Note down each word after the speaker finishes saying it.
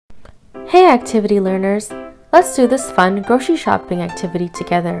Hey activity learners, let's do this fun grocery shopping activity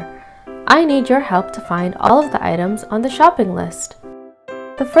together. I need your help to find all of the items on the shopping list.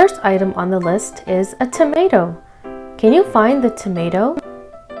 The first item on the list is a tomato. Can you find the tomato?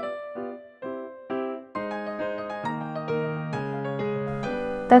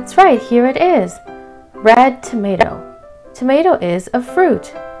 That's right, here it is. Red tomato. Tomato is a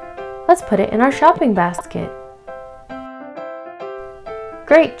fruit. Let's put it in our shopping basket.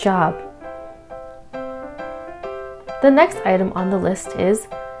 Great job! The next item on the list is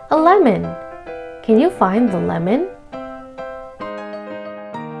a lemon. Can you find the lemon?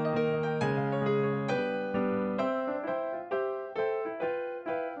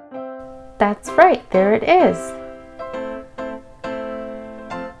 That's right, there it is.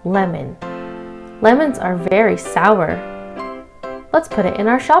 Lemon. Lemons are very sour. Let's put it in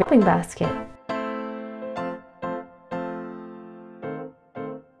our shopping basket.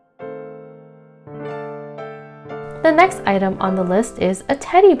 The next item on the list is a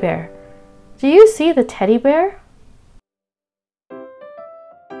teddy bear. Do you see the teddy bear?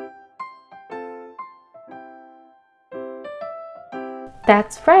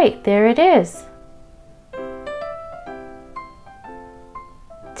 That's right, there it is.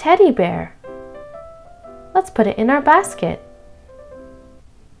 Teddy bear. Let's put it in our basket.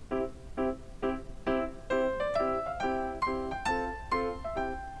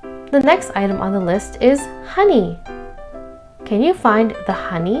 The next item on the list is honey. Can you find the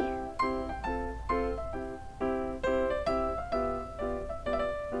honey?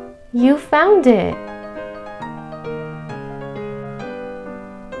 You found it!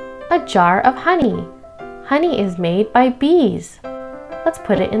 A jar of honey. Honey is made by bees. Let's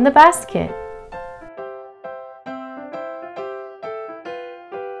put it in the basket.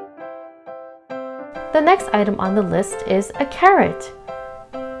 The next item on the list is a carrot.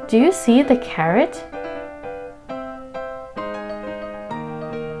 Do you see the carrot?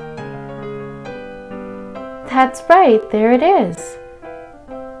 That's right, there it is.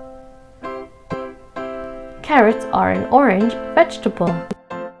 Carrots are an orange vegetable.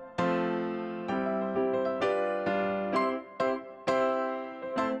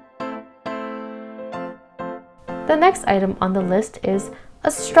 The next item on the list is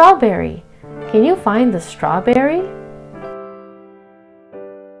a strawberry. Can you find the strawberry?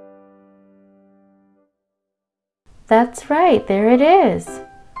 That's right, there it is.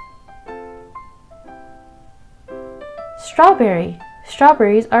 Strawberry.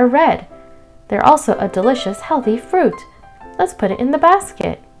 Strawberries are red. They're also a delicious, healthy fruit. Let's put it in the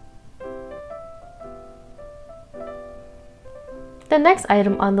basket. The next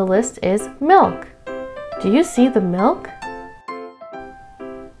item on the list is milk. Do you see the milk?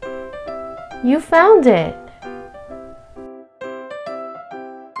 You found it!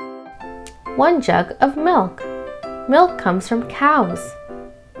 1 jug of milk. Milk comes from cows.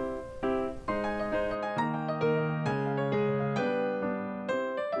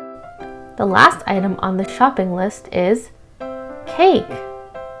 The last item on the shopping list is cake.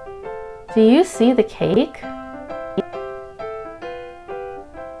 Do you see the cake?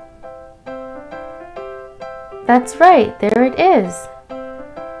 That's right, there it is.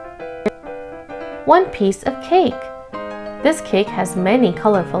 1 piece of cake. This cake has many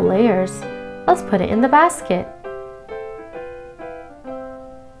colorful layers. Let's put it in the basket.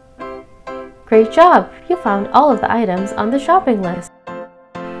 Great job! You found all of the items on the shopping list.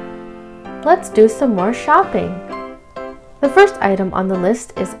 Let's do some more shopping. The first item on the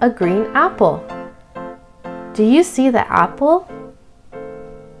list is a green apple. Do you see the apple?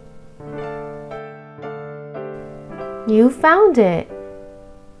 You found it!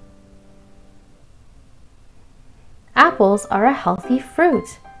 Apples are a healthy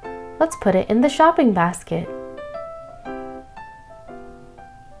fruit. Let's put it in the shopping basket.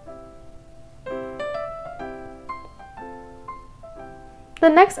 The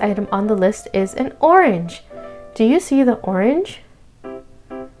next item on the list is an orange. Do you see the orange?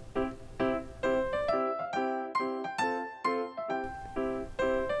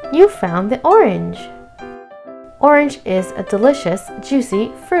 You found the orange. Orange is a delicious,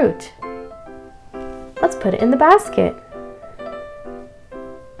 juicy fruit. Let's put it in the basket.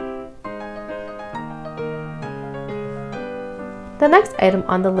 The next item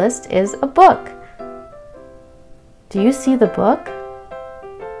on the list is a book. Do you see the book?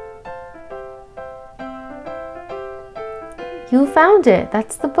 You found it!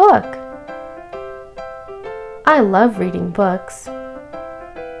 That's the book! I love reading books.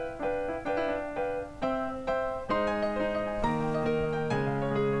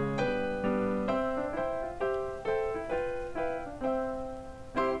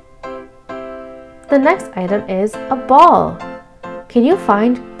 The next item is a ball. Can you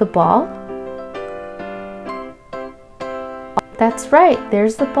find the ball? That's right,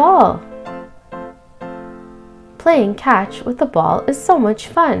 there's the ball. Playing catch with the ball is so much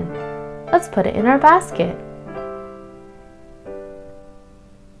fun. Let's put it in our basket.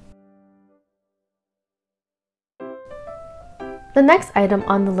 The next item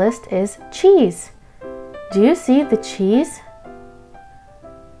on the list is cheese. Do you see the cheese?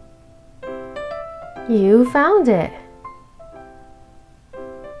 You found it.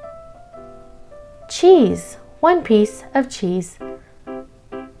 Cheese, one piece of cheese.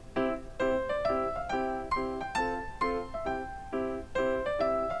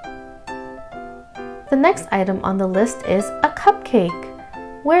 The next item on the list is a cupcake.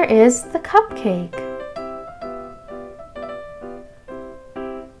 Where is the cupcake?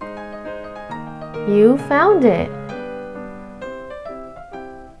 You found it.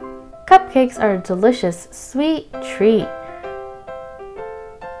 Cupcakes are a delicious, sweet treat.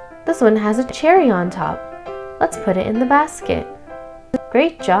 This one has a cherry on top. Let's put it in the basket.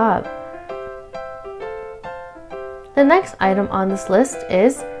 Great job! The next item on this list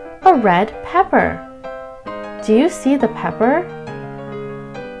is a red pepper. Do you see the pepper?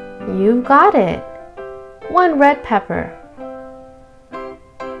 You got it! One red pepper.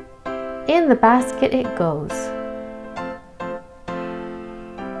 In the basket it goes.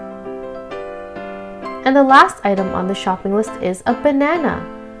 And the last item on the shopping list is a banana.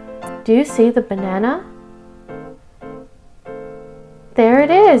 Do you see the banana? There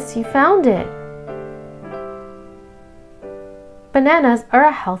it is, you found it. Bananas are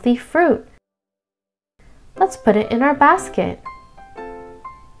a healthy fruit. Let's put it in our basket.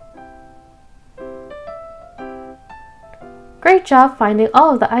 Great job finding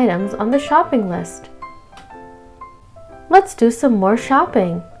all of the items on the shopping list. Let's do some more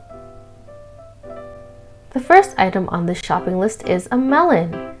shopping. The first item on the shopping list is a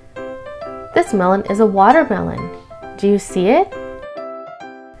melon. This melon is a watermelon. Do you see it?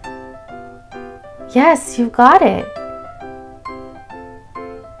 Yes, you got it.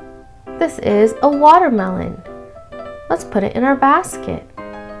 This is a watermelon. Let's put it in our basket.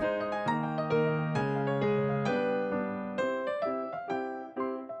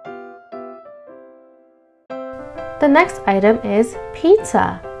 The next item is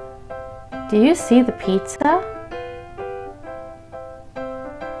pizza. Do you see the pizza?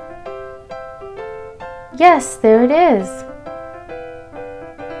 Yes, there it is.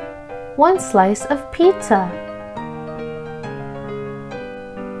 One slice of pizza.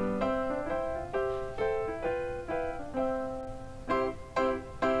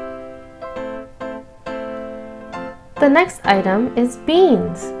 The next item is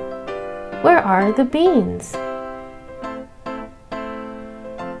beans. Where are the beans?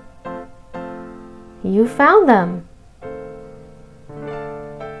 You found them.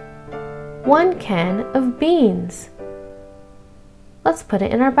 One can of beans. Let's put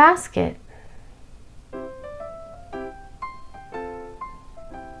it in our basket.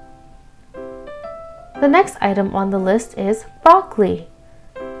 The next item on the list is broccoli.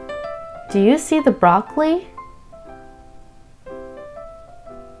 Do you see the broccoli?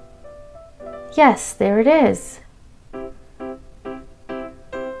 Yes, there it is.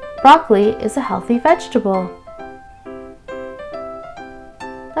 Broccoli is a healthy vegetable.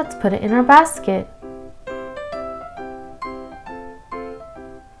 Let's put it in our basket.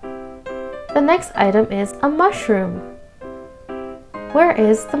 The next item is a mushroom. Where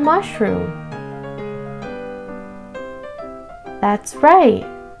is the mushroom? That's right.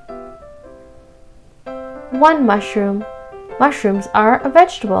 One mushroom. Mushrooms are a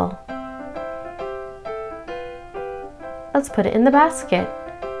vegetable. Let's put it in the basket.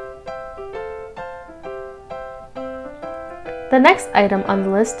 The next item on the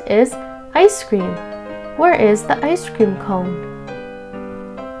list is ice cream. Where is the ice cream cone?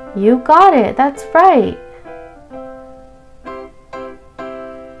 You got it, that's right.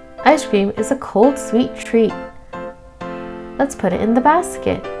 Ice cream is a cold, sweet treat. Let's put it in the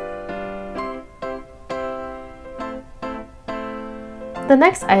basket. The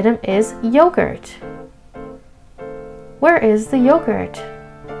next item is yogurt. Where is the yogurt?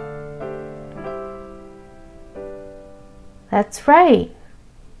 That's right.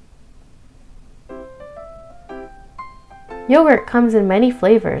 Yogurt comes in many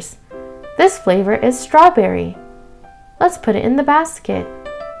flavors. This flavor is strawberry. Let's put it in the basket.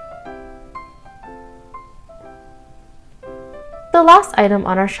 The last item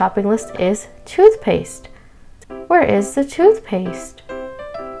on our shopping list is toothpaste. Where is the toothpaste?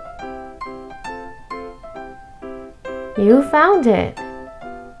 You found it.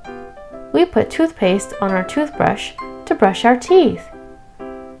 we put toothpaste on our toothbrush to brush our teeth.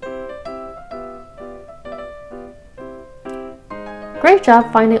 Great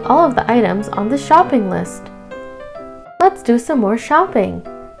job finding all of the items on the shopping list. Let's do some more shopping.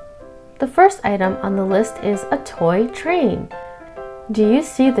 The first item on the list is a toy train. Do you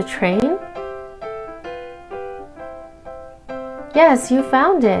see the train? Yes, you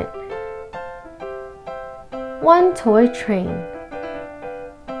found it. One toy train.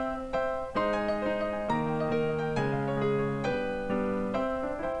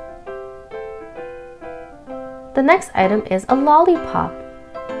 The next item is a lollipop.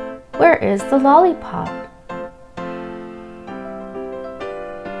 Where is the lollipop?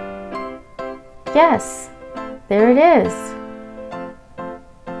 Yes, there it is.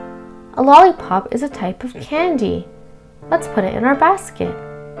 A lollipop is a type of candy. Let's put it in our basket.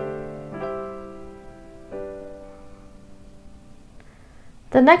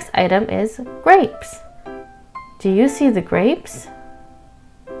 The next item is grapes. Do you see the grapes?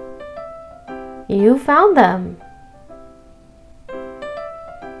 You found them.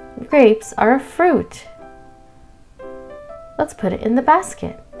 Grapes are a fruit. Let's put it in the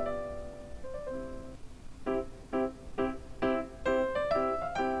basket.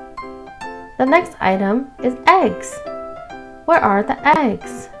 The next item is eggs. Where are the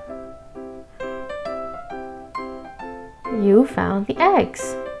eggs? You found the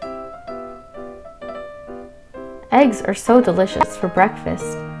eggs. Eggs are so delicious for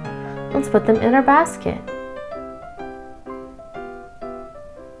breakfast. Let's put them in our basket.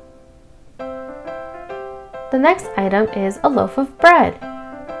 The next item is a loaf of bread.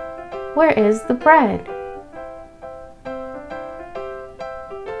 Where is the bread?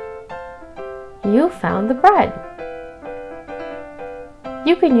 You found the bread.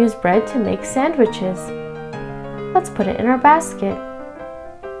 You can use bread to make sandwiches. Let's put it in our basket.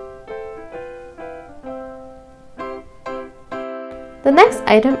 The next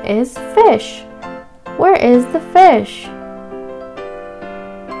item is fish. Where is the fish?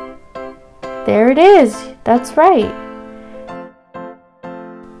 There it is. That's right.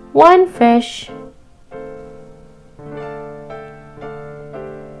 One fish.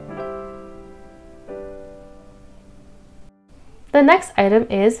 The next item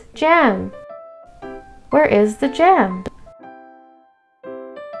is jam. Where is the jam?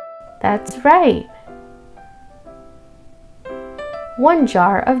 That's right. One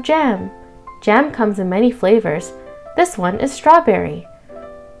jar of jam. Jam comes in many flavors. This one is strawberry.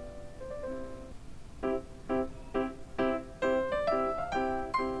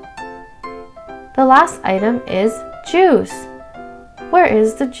 The last item is juice. Where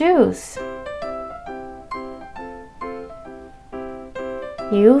is the juice?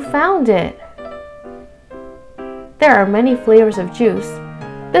 You found it. There are many flavors of juice.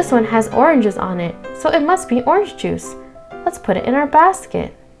 This one has oranges on it, so it must be orange juice. Let's put it in our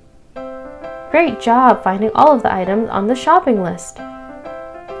basket. Great job finding all of the items on the shopping list.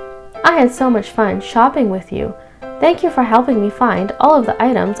 I had so much fun shopping with you. Thank you for helping me find all of the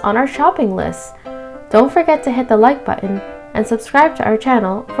items on our shopping list. Don't forget to hit the like button and subscribe to our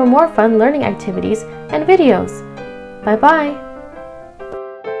channel for more fun learning activities and videos. Bye-bye.